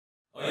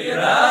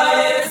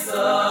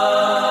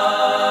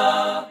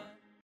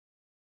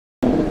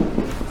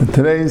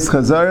Today's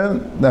Chazara,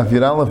 Daf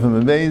Yud Aleph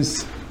and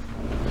Beis,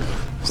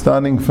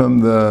 starting from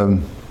the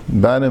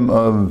bottom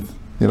of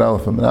Yud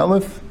Aleph and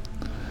Aleph.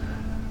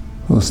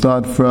 We'll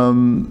start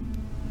from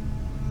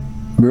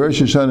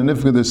Rosh Hashanah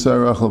Nifkad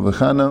Esar Rachel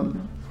V'Chana,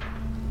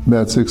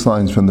 about 6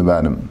 lines from the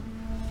bottom.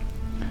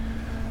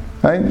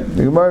 Right?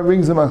 The Gemara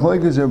brings the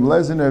Machlekes Rabbi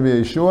Lezer and Rabbi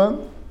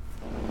Yeshua.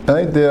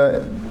 Right?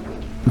 There,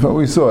 what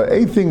we saw,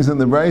 8 things in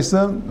the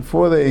Brisa,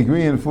 4 they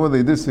agree and 4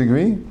 they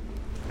disagree.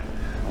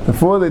 The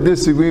 4 they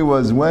disagree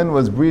was when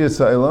was Bria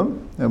Sa'ilam.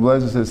 Rabbi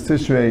Lezer says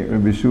Tishrei,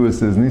 Rabbi Yeshua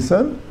says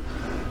Nisan.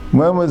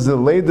 When was the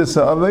Leida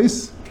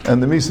Sa'avis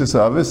and the Misa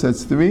Sa'avis,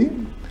 that's 3.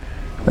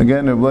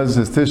 Again, Rabbi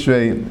Lezer says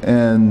Tishrei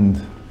and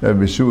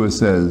Rabbi Yeshua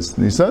says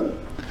Nisan.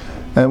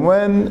 And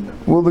when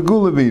will the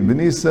Gula be?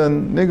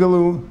 B'Nisan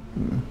Nigalu,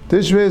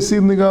 Tishrei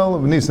Asid Nigal,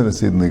 B'Nisan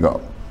Asid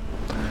Nigal.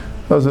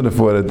 Those are the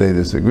 4 that they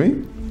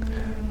disagree.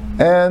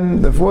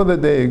 And the 4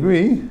 that they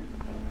agree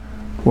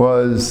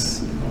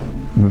was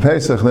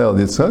Pesach Leil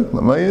Yitzchak,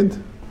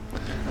 Lamayid,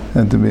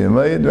 and to be a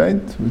Mayid,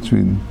 right, which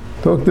we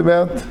talked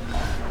about.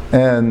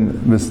 And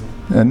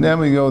then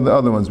we go the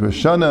other ones.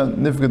 Rosh Hashanah,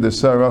 Nifkad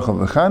Esar Rachel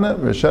V'Chana,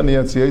 Rosh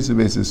Hashanah Yatsi Yisrael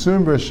Beis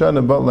Yisurim, Rosh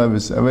Hashanah Bat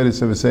Lavis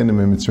Avedis Aveseinim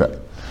Mitzrayim.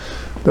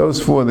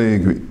 Those 4 they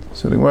agreed.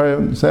 So the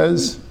Gemara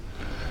says,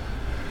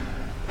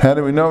 how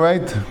do we know,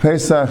 right?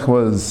 Pesach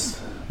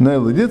was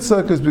Neil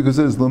Yitzchak is because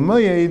it is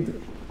Lamayid,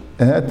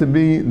 it had to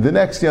be the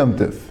next Yom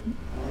Tov.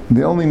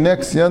 The only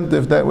next Yom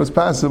Tov that was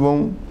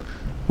possible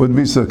would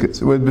be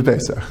Sukkot, it would be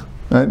Pesach,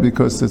 right?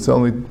 Because it's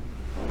only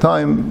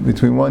time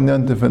between one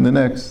Yom Tov and the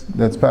next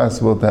that's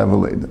possible to have a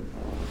Leida.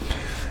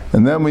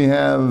 And then we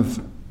have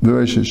the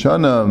Rosh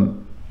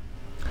Hashanah,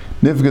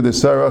 Nifkad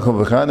Esar Rachel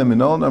V'Chana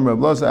Minon Amar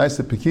Blaza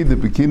Aisa Pekida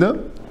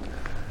Pekida.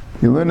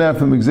 You learn that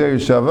from Gzeir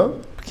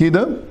Shava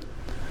Pekida,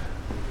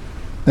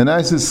 and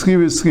Aisa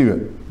Schira Schira.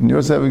 And you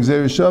also have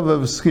Gzeir Shava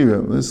of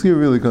Schira. The Schira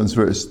really comes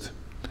first.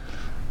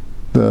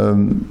 The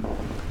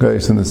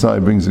Geis on the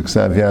side brings a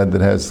Ksav Yad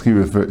that has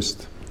Schira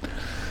first.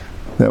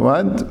 That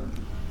what?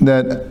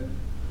 That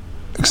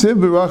Ksiv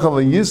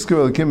B'Rachel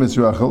V'Yisker L'Kim It's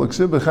Rachel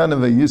Ksiv B'Chana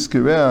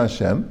V'Yiskereh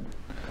Hashem.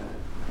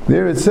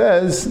 There it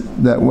says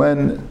that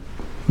when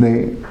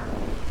they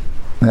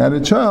had a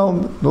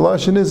child, the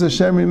Lashon is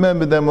Hashem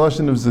remembered them,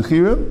 Lashon of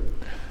Zechira,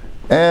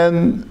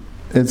 and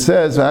it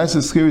says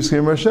V'Asa Schira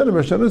Schira Marshana.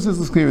 Marshana says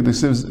Zechira.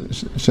 This is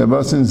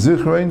Shabbasin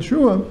Zichrein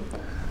Shua,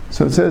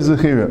 so it says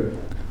Zechira.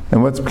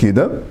 And what's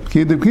Pkida?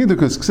 Pkida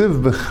because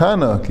Ksiv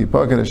B'Chana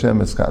Kipaket Hashem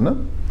Eschana.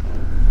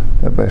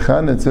 That by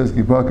Chana it says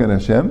Kipaket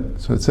Hashem,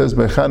 so it says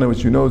by Chana,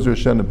 which you know is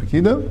Rosh Hashanah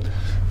Pekida.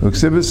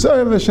 Ksiv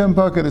Esara Hashem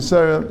Paket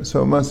Esara,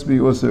 so it must be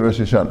also Rosh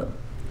Hashanah.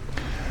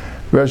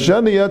 Rosh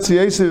Hashanah Yatsi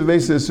Yosef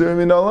Beis Yisurim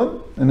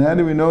Minalan. And how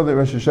do we know that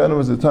Rosh Hashanah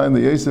was the time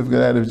that Yosef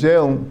got out of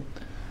jail?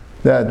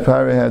 That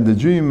Pharaoh had the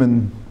dream,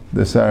 and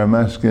the Sarah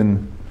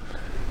Mashkin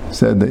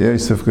said that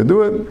Yosef could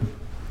do it.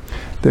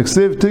 It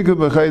says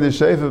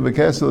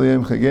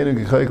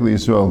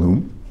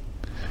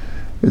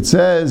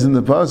in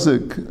the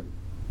pasuk,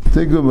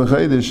 Tiku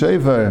b'chaydish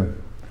shefer,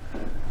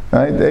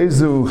 right?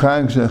 Ezu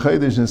chag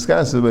shechaydish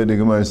neskasa, by the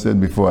Gemara said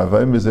before.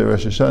 Avayim b'zeh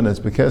Rosh Hashanah, it's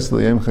b'kesel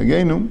yem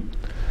chagenu,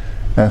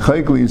 and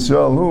chayk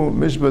Yisrael hu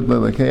mishpat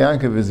lelakei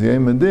Yaakov is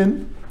yem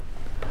adin.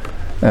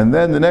 And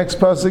then the next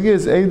pasuk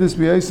is Eidus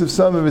b'Yosef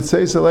Sama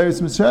v'tzeis al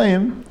Eretz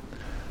Mitzrayim,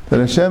 that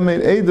Hashem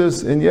made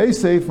Eidus in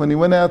Yosef when he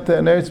went out there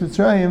in Eretz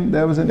Mitzrayim.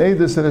 That was an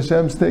Eidus that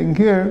Hashem's taking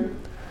care.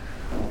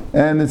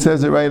 And it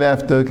says it right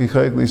after Ki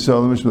chayk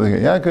Yisrael hu mishpat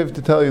lelakei Yaakov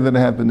to tell you that it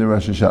happened in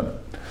Rosh Hashanah.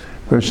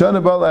 Rosh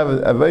Hashanah bal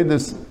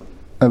Avedis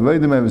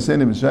Avedim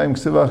Aveseinim Mitzrayim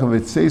Ksivach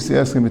Avetzeis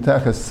Yaskim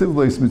Mitachas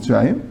Sivleis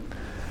Mitzrayim.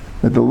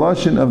 That the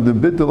lashon of the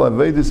Bittul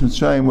Avedis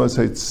Mitzrayim was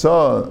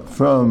Hitzah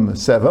from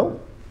Sevel,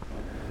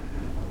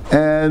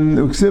 and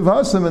Uksiv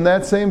Hasam in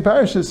that same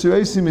parasha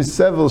Sureisim is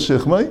Sevel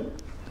Shechmai,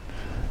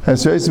 and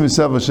Sureisim is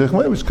Sevel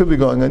Shechmai, which could be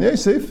going on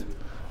Yosef,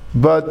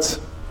 but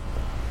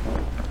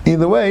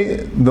either way,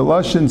 the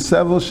lashon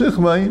Sevel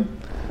Shechmai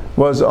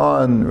was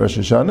on Rosh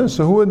Hashanah,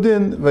 so who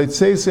adin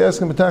Vaitzeis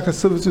Yaskim Mitachas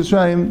Sivleis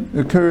Mitzrayim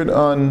occurred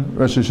on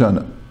Rosh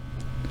Hashanah.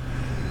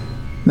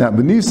 Now,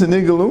 B'Nisan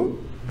Nigalu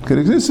could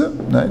exist,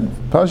 right?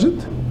 Pashit.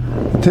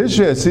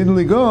 Tishrei Asid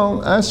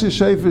Ligal, Asya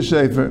Shefer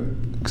Shefer.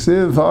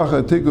 Ksiv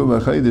Hacha Tiku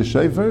B'Chaydish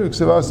Shefer.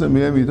 Ksiv Asa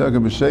Miyem Yitaka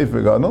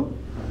B'Shefer Gadol.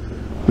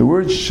 The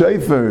word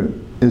Shefer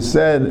is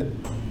said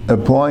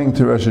applying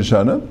to Rosh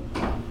Hashanah.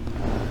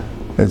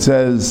 It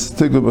says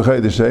Tiku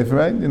B'Chaydish Shefer,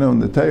 right? You know, in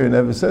the Torah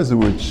never says the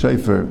word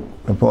Shefer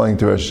applying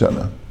to Rosh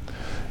Hashanah.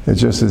 It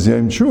just says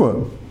Yom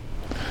Shua.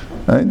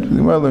 Right? The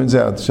Gemara learns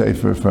out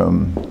Shefer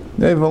from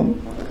Nevel.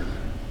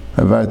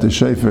 Avarta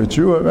Shefer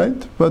Trua,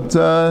 right? But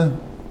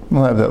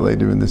we'll have that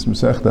later in this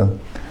Masechta.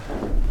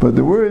 But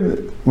the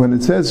word, when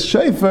it says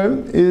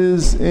Shefer,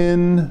 is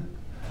in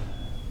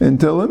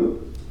Tillim,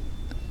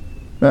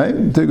 right?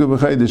 Tiku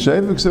b'chaydish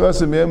Shefer,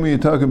 Ksevasa miyemu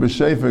yitaka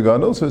b'Shefer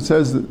Gadol. So it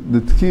says the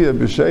Tkiya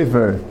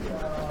b'Shefer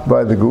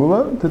by the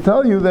Gula, to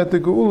tell you that the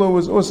Gula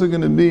was also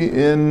going to be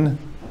in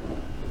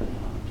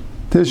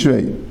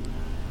Tishrei.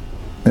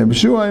 And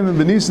b'shuayim and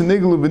b'nisan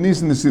niglu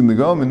b'nisan nisim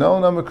nigam and now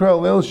namakra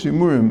leil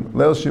shimurim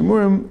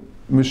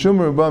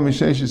mishumer ba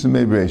misheshis and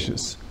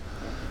mebrachis.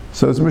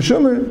 So it's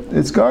mishumer.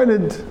 It's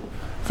guarded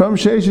from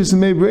sheshis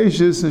and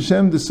mebrachis.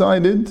 Hashem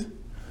decided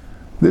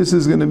this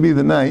is going to be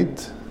the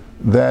night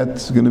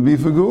that's going to be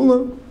for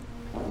Geula.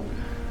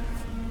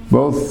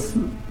 Both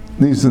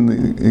Nisan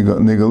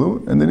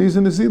Nigalu and the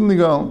Nisan Nisil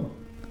Nigal.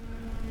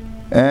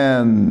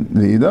 And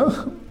the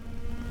Idach,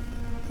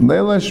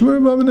 Leila Shmur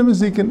B'Amin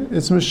HaMazikim.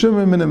 It's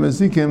Meshumer Min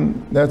HaMazikim.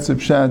 That's a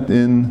pshat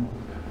in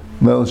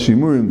Leil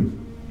Shimurim.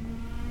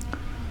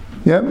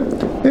 Yeah,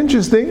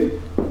 interesting.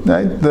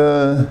 Right?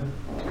 The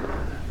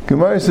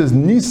Gemara says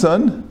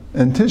Nisan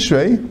and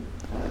Tishrei,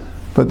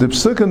 but the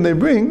psukim they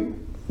bring,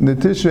 the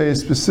Tishrei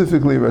is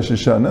specifically Rosh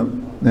Hashanah,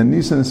 and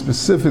Nisan is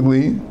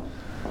specifically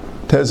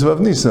Tezvav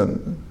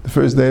Nisan, the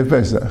first day of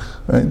Pesach.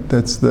 Right?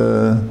 That's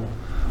the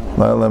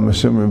Laila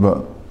Meshumer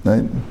Ba.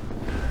 Right? You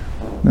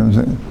know what I'm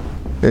saying?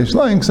 Eish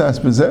lying ksas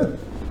b'zeh.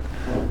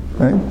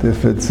 Right?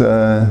 If it's,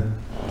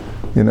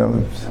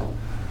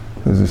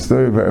 there's a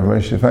story about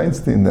Moshe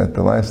Feinstein that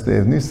the last day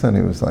of Nisan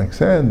he was like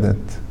sad that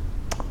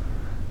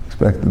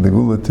expected the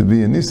Gula to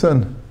be in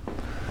Nisan.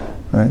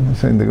 Right? He's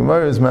saying the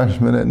Gemara is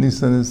mashman that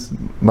Nisan is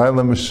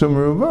Laila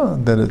Meshumer Ba,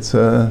 that it's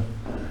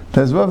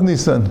Tezvav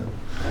Nisan.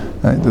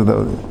 Right?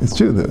 Although it's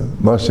true, the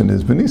Lashon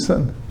is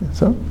B'Nisan.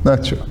 So,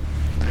 not true.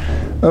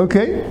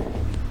 Okay.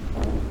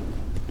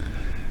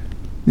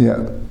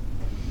 Yeah.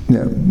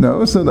 No,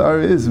 also the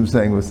Arizim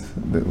saying was,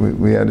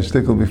 we had a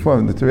shtickle before,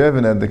 and the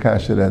Terevin had the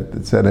kasha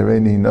that said,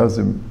 Areni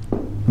Nozim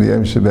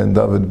B'Yem Sheben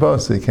David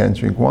Bas, so he can't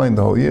drink wine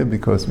the whole year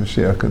because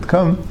Mashiach could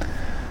come,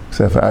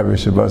 except for Avi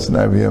Shabbos and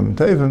Avi Yom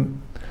Tevim.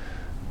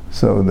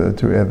 So the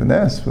Terevin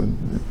asked,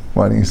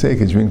 why do you say he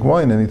could drink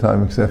wine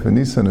anytime except for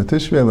Nisan or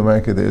Tishrei,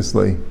 L'Amarka the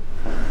Islay?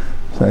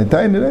 So I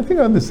think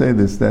I ought to say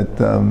this, that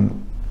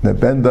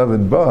Ben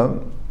David Ba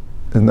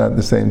is not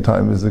the same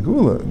time as the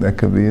Geula. That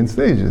could be in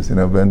stages.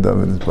 Ben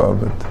David is Ba,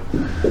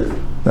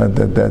 but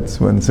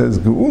that's when it says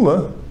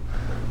Geula,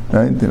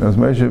 right? As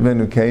Moshe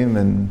Rabbeinu came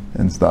and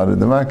started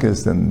the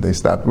Makkos, and they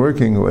stopped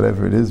working or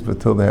whatever it is, but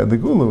till they had the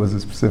Geula was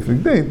a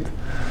specific date.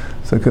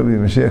 So it could be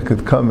Mashiach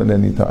could come at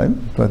any time,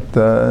 but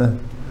then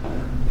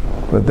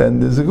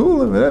there's a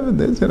Geula, whatever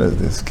there's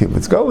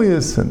Kibbutz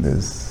Goliath and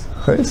there's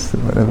Ches,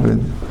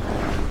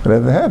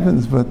 whatever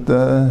happens, but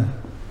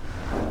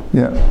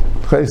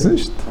Ches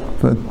nicht,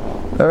 but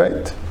all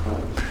right.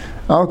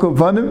 Al kol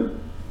panim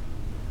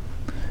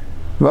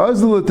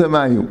v'azlu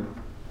l'tamayu,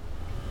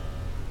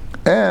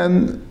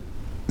 and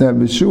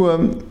Rabbi Shua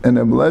and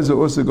Rabbi Lezer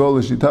also go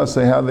l'shita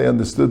say how they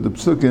understood the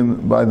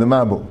psukim by the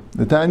Mabul.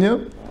 The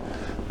Tanya,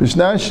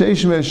 b'shna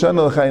sheish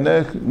me'eshana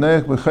l'chaynech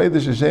neich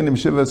b'chaydish hashenim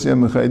shivas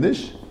yom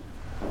b'chaydish.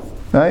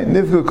 Right?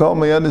 Nivku kol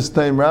mayanis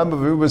taim rabba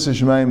v'rubas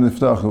hashmayim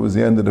niftacha was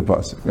the end of the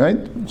pasuk.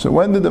 Right? So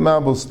when did the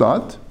Mabul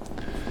start?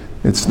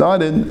 It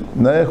started,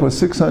 Noach was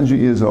 600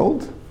 years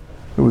old.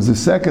 It was the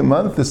second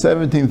month, the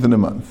 17th of the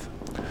month.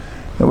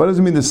 Now what does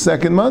it mean the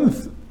second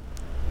month?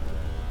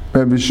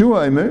 Rabbi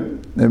Shua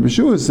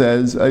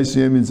says, it was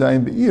the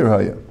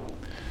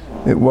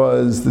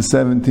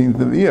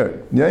 17th of Iyar.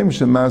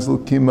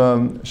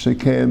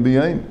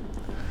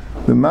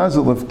 The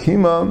mazel of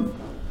Kima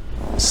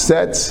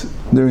sets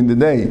during the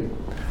day.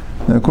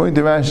 Now according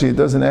to Rashi, it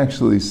doesn't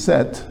actually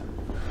set,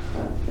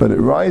 but it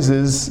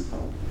rose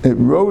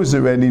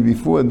already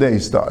before day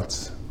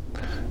starts.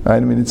 Right? I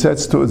mean, it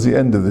sets towards the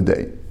end of the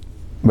day.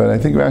 But I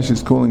think Rashi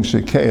is calling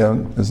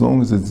Shekeah as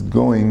long as it's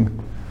going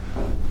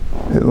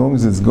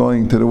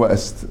to the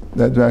west.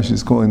 That Rashi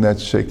is calling that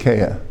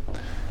Shekeah.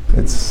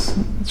 It's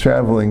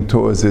traveling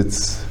towards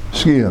its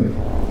Shkiyah.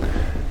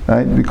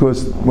 Right?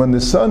 Because when the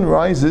sun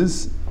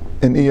rises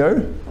in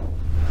Iyar,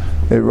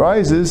 it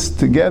rises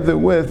together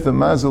with the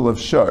mazel of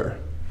Shar,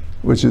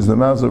 which is the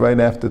mazel right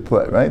after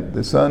Tle, right?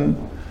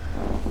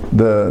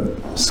 The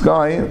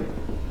sky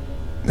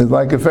is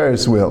like a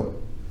Ferris wheel.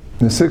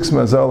 There's 6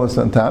 mazalas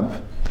on top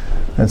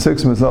and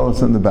 6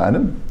 mazalas on the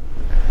bottom,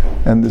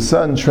 and the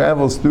sun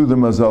travels through the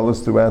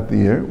mazalas throughout the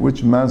year.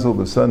 Which mazel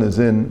the sun is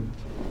in,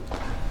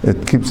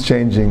 it keeps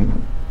changing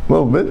a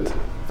little bit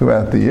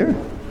throughout the year,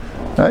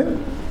 right?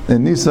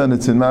 In Nisan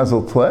it's in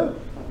mazel Tle,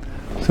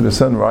 so the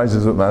sun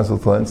rises with mazel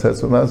Tle and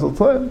sets with mazel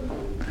Tle,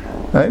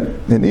 right?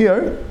 In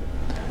Iyar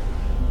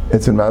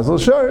it's in mazel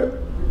Shar.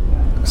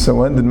 So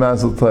when did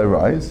Mazel Tle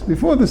rise?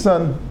 Before the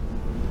sun.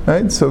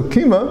 Right? So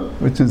Kima,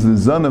 which is the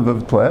Zanav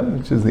of Tle,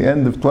 which is the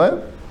end of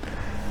Tle,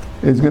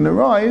 is going to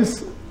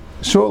rise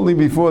shortly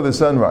before the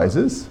sun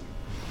rises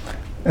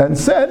and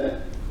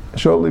set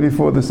shortly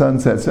before the sun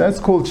sets. So that's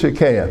called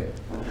Shekeah.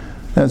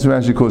 That's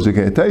what Rashi calls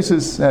Shekeah.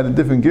 Taisus had a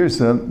different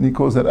girsa, he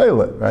calls that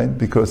Eilet, right?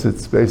 Because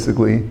it's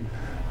basically,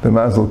 the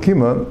Mazel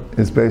Kima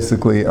is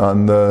basically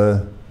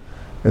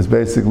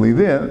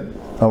there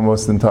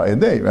almost the entire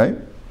day, right?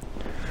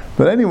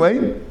 But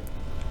anyway,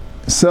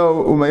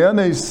 so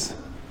Umayanes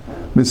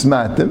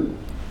Mismatim,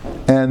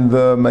 and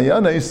the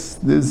Mayanes,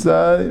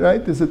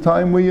 there's a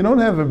time where you don't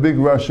have a big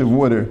rush of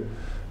water.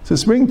 It's a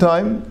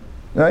springtime,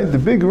 right? The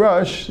big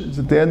rush is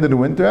at the end of the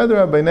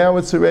winter. By now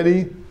it's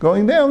already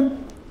going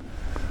down.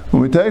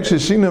 When we take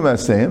Shishina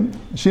Masayim,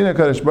 Shina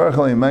Kadosh Baruch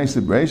Hu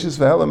Ma'aseh Bereishis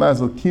v'Hela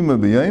Mazal Kima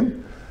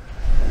B'Yom,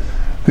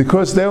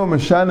 because they were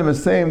Mashana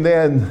Masayim, they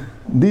had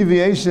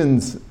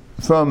deviations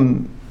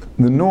from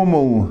the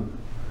normal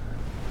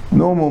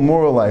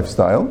moral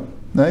lifestyle,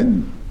 right?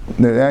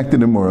 They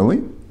acted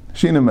immorally.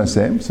 Shina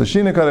Masayim. So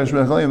Shina Kadosh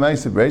Baruch Hu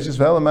Ma'aseh Bereishis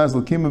v'Hela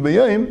Mazal Kima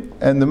B'Yom,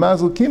 and the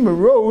Mazal Kima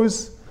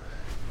rose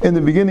in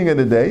the beginning of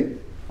the day,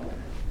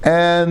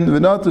 and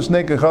V'natu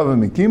Shnei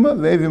Kechavim Mikima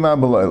v'Evimah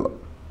B'Layla.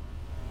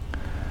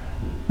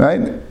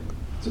 Right?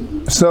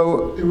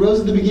 So it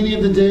rose at the beginning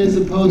of the day as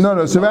opposed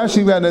no, so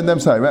Rashi, I'm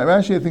sorry,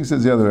 Rashi I think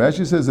says the other way.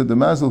 Rashi says that the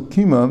Mazal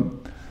Kima,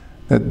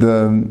 that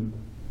the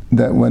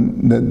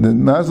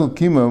Mazal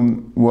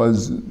Kima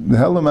was the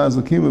Hela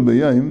Mazal Kima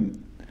B'Yom.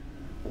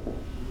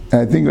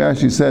 I think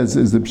Rashi says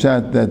is the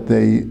pshat that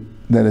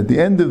at the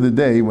end of the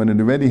day, when it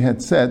already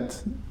had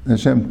set,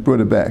 Hashem brought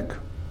it back.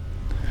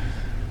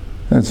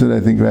 That's what I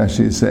think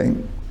Rashi is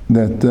saying.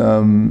 That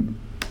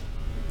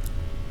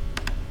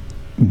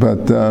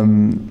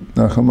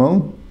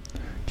Nachamol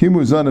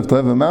Kimu Zon of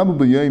Teva Mabu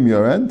B'Yom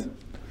Yorad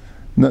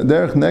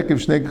Derech Nekev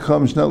Shnei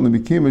Kecham Shnel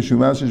Lebikim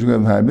Shumas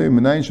Shugav Harbe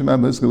Menayin Shema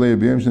B'Eskalei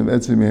B'Yom Shem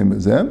Etzim Yem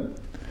Bezem,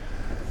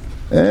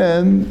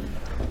 and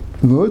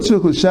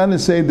V'Hutzuk L'Shana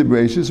Sei the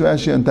Bereishis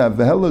Rashi on top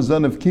V'Hela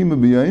Zon of Kima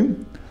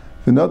B'Yom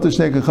V'Nota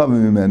Shnei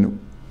Kechavim Imenu.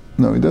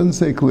 No, he doesn't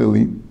say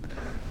clearly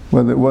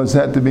whether it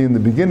had to be in the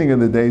beginning of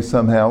the day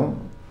somehow,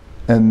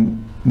 and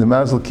the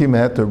Mazal Kima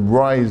had to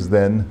rise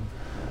then.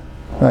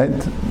 Right?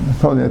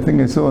 I think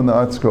I saw in the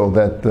art scroll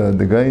that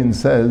the Gaon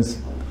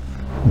says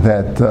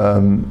that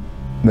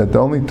the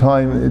only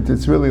time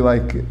it's really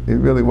like it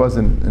really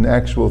wasn't an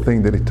actual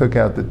thing that he took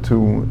out the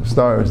two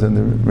stars and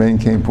the rain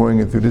came pouring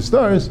in through the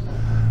stars.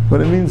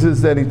 What it means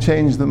is that he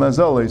changed the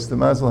mazalis. The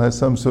mazal has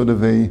some sort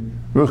of a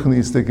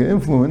ruchnistic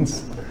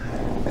influence,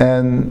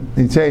 and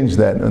he changed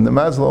that. And the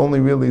mazal only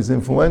really is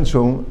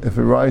influential if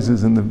it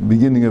rises in the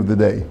beginning of the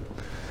day.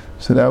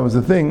 So that was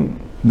the thing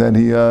that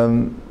he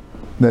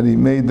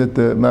made, that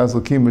the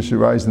Mazal Kima should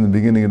rise in the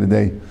beginning of the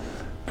day.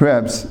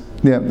 Perhaps,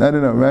 I don't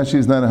know, Rashi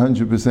is not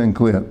 100%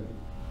 clear.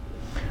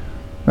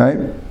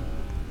 Right?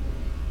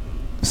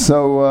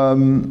 So,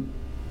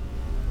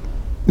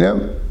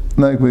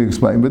 like we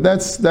explained. But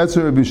that's what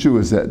Rabbi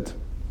Shua said.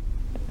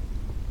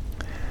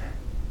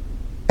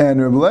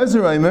 And Rabbi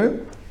Lezer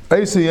Aimer,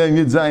 Rabbi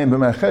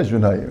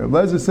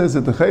Lezer says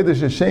that the Chodesh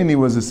Hasheni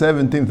was the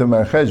 17th of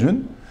Mar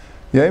Cheshvan,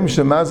 Yom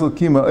Shemazal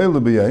Kima Eila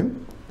B'Yom.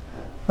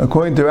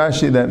 According to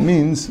Rashi, that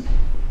means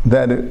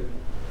that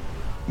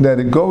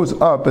it goes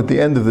up at the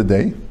end of the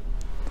day.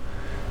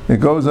 It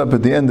goes up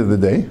at the end of the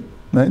day,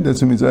 right?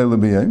 That's what means Eila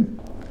B'Yom,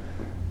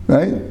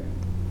 right?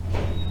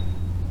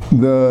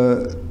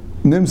 The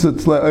Nimsa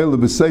Tzla Eila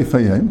B'Seif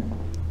Hayom,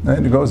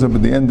 right? It goes up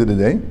at the end of the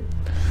day.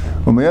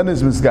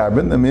 Umayanis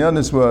Misgabrin, the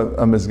Mayanis were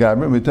a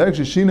Misgabrin. V'Tarek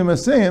Shishina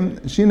Masayim,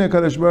 Shina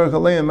Kadosh Baruch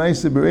Aleim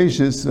Ma'aseh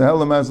Bereishis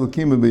V'Hela Mazal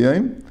Kima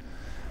B'Yom.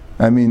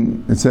 I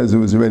mean, it says it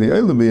was already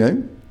Eila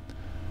B'Yom,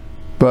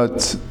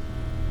 but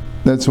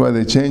that's why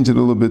they changed it a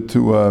little bit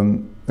to a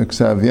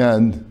Ksav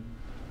Yad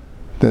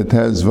that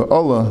has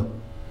V'Olah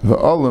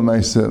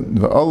Mazal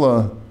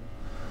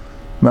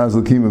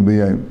Kima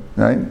B'Yom,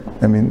 right?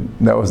 I mean,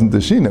 that wasn't the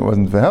Shina, it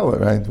wasn't V'Hela,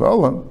 right?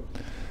 V'Olah.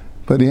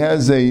 But he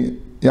has a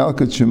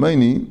Yalkut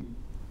Shemaini,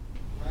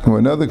 or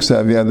another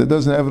Ksav Yad that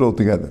doesn't have it all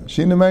together.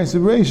 Shina Ma'aseh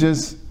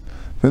Bereishis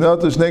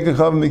V'Nota Shnei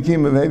Kechavim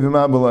Mikima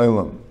V'Hevimah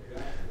B'Laylam,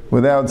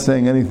 without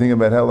saying anything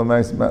about Hela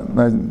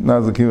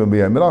Mazal Kima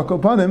B'Yom. But I'll go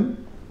upon him.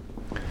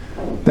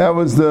 That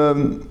was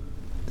the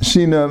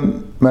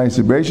Shina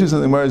Ma'aseh Bereishis,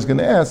 and the Gemara is going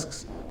to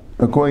ask,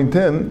 according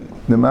to him,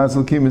 the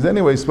Mazal Kima is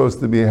anyway supposed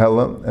to be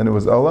Hela, and it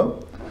was Ola.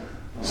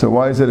 So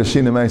why is it a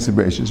Shina Ma'aseh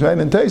Bereishis, right?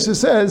 And Taisa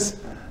says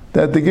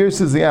that the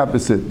Girsa is the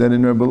opposite, that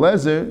in Rabbi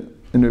Lezer,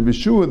 in Rabbi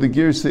Shua, the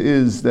Girsa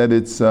is that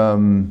it's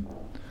Ola,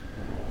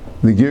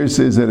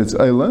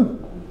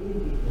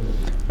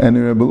 and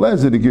in Rabbi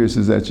Lezer, the Girsa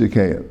is that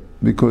Shekeya.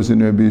 Because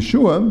in Rabbi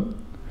Yeshua,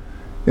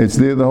 it's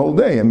there the whole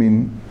day. I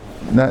mean,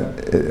 not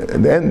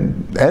at the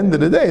end of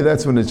the day,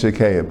 that's when it's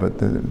Shekeya, but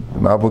the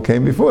Mabul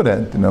came before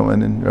that,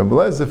 and in Rabbi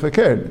Lezer,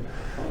 Fakir,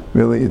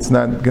 really, it's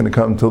not going to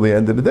come till the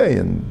end of the day,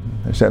 and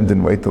Hashem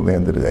didn't wait till the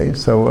end of the day,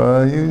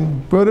 so you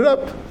brought it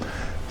up.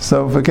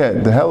 So Fakir,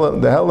 the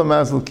Hela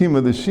Mazal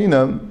Kima, the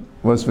Shina,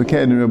 was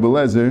Fakir in Rabbi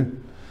Lezer,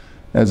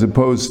 as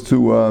opposed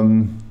to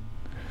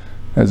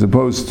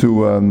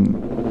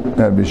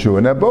Rabbi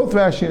Shua. Now both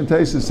Rashi and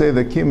Taisa say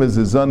that Kima is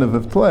the son of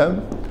Avtleh.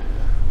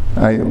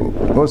 I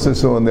also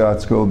saw in the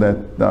art scroll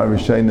that the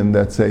Arishanim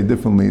that say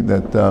differently,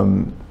 that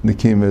the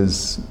Kima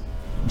is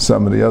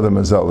some of the other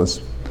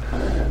mazalas.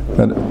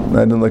 But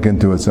I didn't look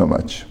into it so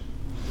much.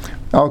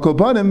 I'll call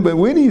upon him, but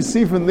where do you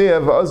see from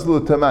there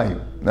V'azlu Tamayim,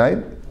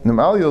 right?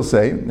 Now you'll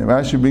say,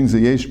 Rashi brings a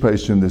Yesh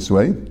Paishim this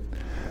way,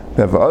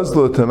 that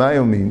V'azlu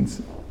Tamayim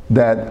means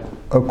that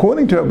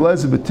according to Rabbi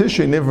Lezer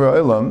B'Tishrei Nivra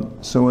Olam,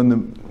 so when the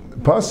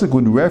Pasuk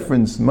would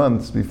reference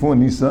months before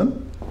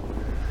Nisan,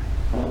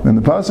 it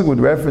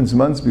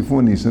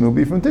would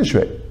be from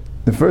Tishrei.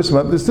 The first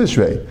month is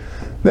Tishrei.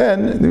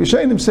 Then the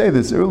Rishonim say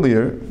this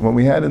earlier when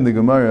we had in the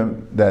Gemara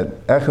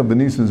that Echad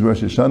B'Nisan is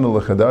Rosh Hashanah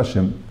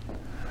l'Chadashim.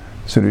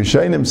 So the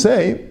Rishonim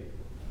say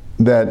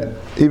that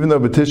even though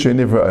B'Tishrei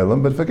Nivra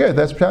Olam, but forget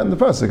that's pshat in the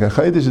pasuk.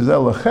 Chaydish is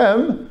El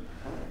Lachem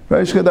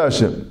Rosh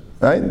Chadashim.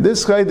 Right?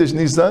 This Chaydish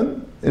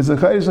Nisan is a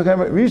Chaydish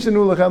Lachem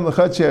Rishonu Lachem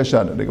L'Chadshei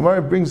Hashanah. The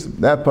Gemara brings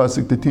that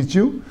pasuk to teach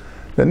you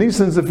that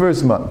Nisan is the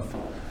first month.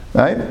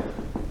 Right?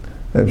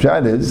 The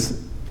pshat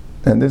is,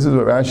 and this is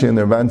what Rashi and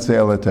the Rabban say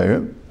al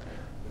Torah,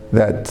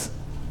 that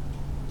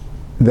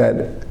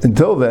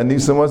until then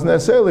Nisan wasn't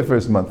necessarily the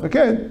first month.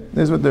 Okay,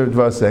 this is what the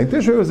Rabbi is saying.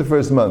 Tishrei was the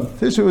first month.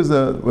 Tishrei was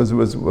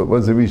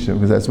the Rishon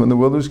because that's when the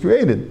world was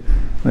created.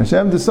 And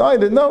Hashem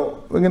decided,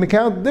 no, we're going to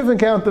count different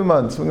count of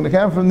months. We're going to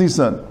count from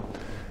Nisan.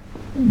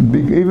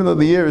 Even though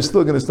the year is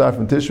still going to start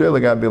from Tishrei,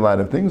 there got to be a lot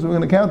of things. We're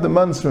going to count the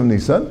months from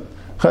Nisan,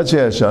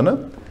 Chadshei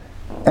Hashanah,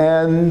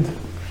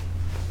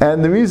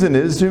 and the reason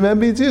is to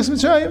remember Yetzias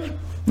Mitzrayim,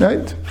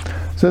 right?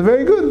 So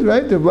very good,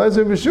 right? The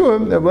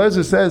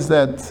Blazer says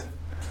that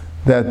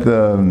the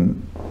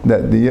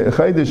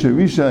Chaydish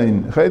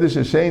Rishon, Chaydish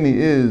Hasheni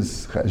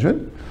is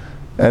Cheshvan,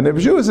 and Rabbi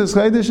Shua says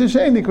Chaydish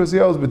Hasheni because he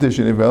holds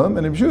B'Tishrei Nivra Olam,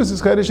 and Rabbi Shua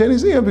says Chaydish Hasheni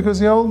is here because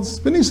he holds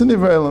B'Nisan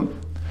Nivra Olam.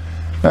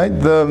 Right?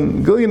 The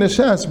Gilyon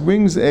HaShas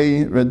brings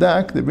a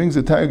Radak that brings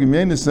a Targum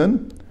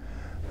Yonasan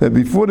that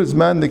before this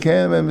man the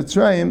Kayam and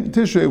Mitzrayim,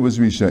 Tishrei was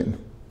Rishon.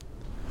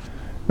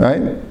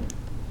 Right?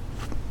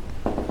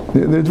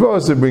 The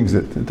Dvoros that brings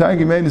it. The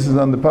Targum Yonasan is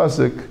on the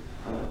pasuk,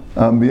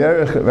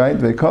 B'Yerech, right?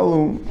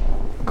 Ve'kalu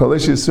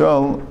Kolish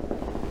Yisrael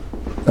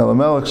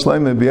Elamelech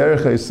Shleimah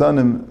B'Yerech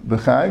Ha'Yisanim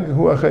B'Chag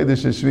Hu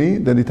HaChedesh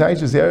HaShvi, that he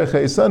teaches Yerech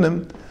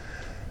Ha'Yisanim,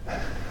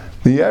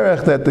 the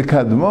Yerech that the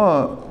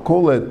Kadma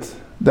call it,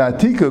 the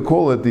Atika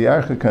call it the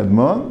Archa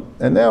Kadma,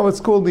 and now it's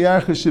called the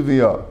Archa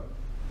Shiviyah.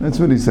 That's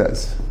what he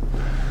says.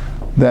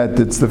 That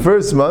it's the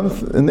first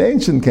month in the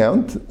ancient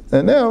count,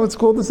 and now it's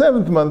called the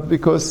seventh month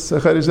because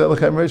Chedesh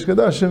Elechem Reish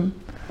Kadashim.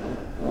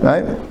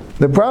 Right?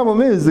 The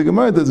problem is the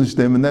Gemara doesn't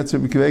stem, and that's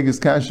Rabbi Kivega's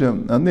kasha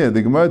on there.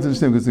 The Gemara doesn't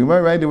stem because the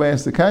Gemara right away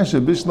asks the kasha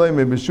Bishleim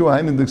B'Shua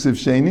Hainu Duksiv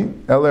Sheni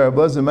Eler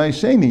Ablaza Mai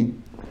Sheni,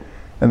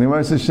 and the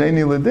Gemara says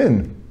Sheni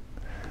Ladin.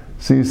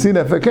 So you see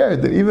that fakir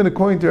that even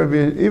according to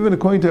Rabbi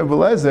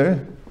Eliezer,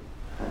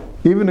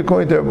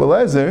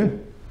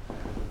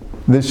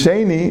 the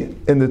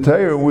Sheni in the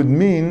Torah would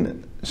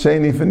mean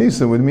Sheni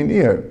Fanisa, would mean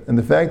ear, and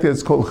the fact that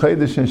it's called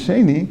Chaydish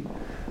Sheni,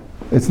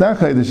 it's not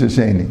Chaydish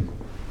Sheni.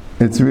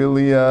 It's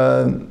really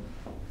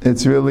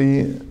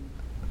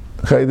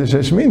Chaydish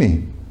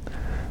Hashmini,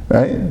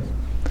 right?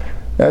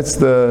 That's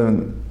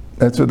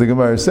what the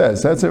Gemara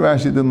says. That's why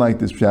Rashi didn't like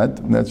this pshat,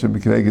 and that's Rabbi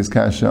Kivega's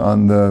kasha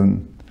on the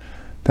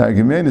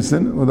Targum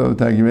Yonasan, although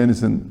Targum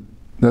Yonasan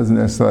doesn't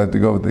necessarily have to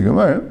go with the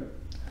Gemara.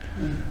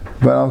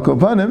 But I'll call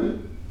upon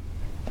him.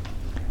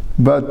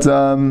 But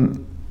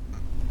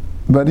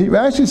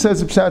Rashi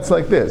says the pshat's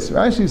like this.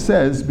 Rashi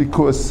says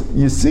because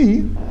you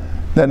see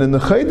that in the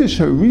Chaydish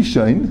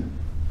HaRishon,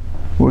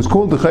 what was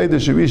called the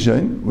Chaydish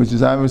HaRishon, which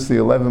is obviously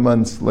 11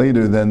 months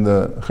later than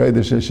the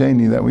Chaydish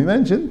HaSheni that we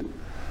mentioned,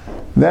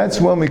 that's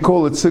when we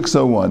call it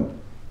 601.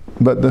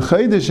 But the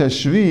Chaydish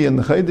HaShvi and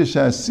the Chaydish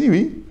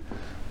HaSiri,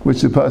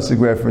 which the pasuk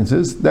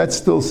references, that's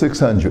still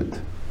 600.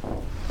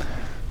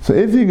 So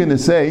if you're going to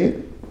say,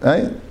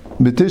 right,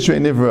 B'Tishrei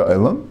Nivra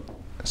Olam,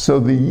 so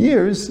the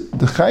years,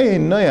 the Chayei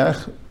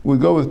Noach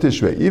would go with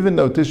Tishrei, even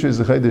though Tishrei is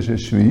the Chaydish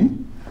HaShvi,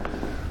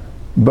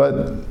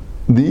 but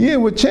the year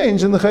would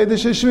change in the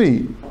Chaydish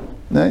HaShvi.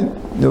 Right?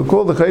 You'll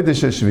call the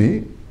Chaydish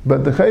HaShvi,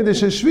 but the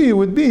Chaydish HaShvi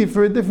would be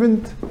for a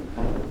different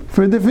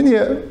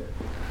year.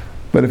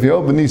 But if you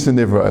hold B'Nisan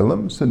Nivra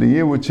Olam, so the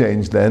year would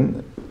change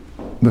then,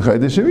 the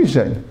Chaydish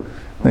HaRishon.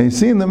 Now you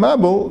see in the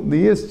Mabul, the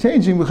year is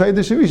changing with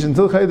Chaydish HaRishon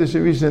until Chaydish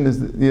HaRishon is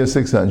the year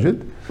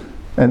 600,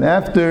 and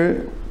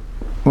after,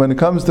 when it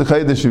comes to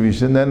Chaydish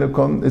HaRishon, then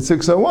it's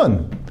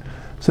 601.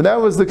 So that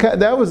was the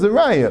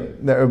raya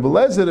that Rabbi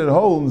Eliezer that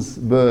holds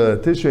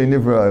B'Tishrei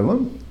Nivra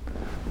Olam.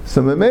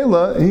 So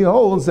Memela, he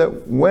holds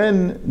that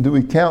when do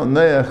we count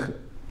Noach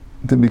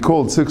to be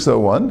called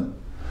 601?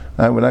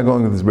 We're not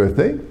going with his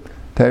birthday.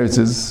 Teretz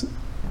is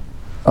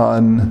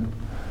on,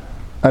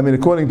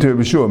 according to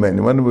Rabbi Shua,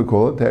 when do we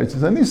call it? Teretz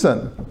is on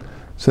Nisan.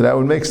 So that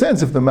would make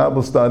sense if the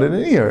Mabul started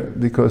in Iyar,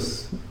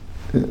 because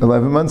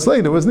 11 months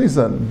later was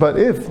Nisan. But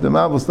if the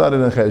Mabul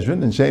started in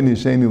Cheshvan, and Sheni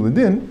is Sheni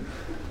Ladin,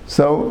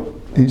 so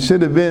he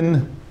should have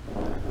been,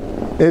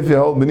 if you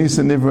hold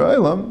B'Nisan Nivra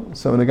Olam,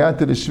 so when it got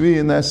to the Shvi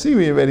and the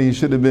Asiri already, he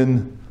should have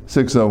been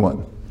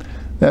 601.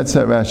 That's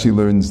how Rashi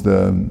learns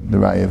the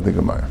Raya of the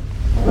Gemara.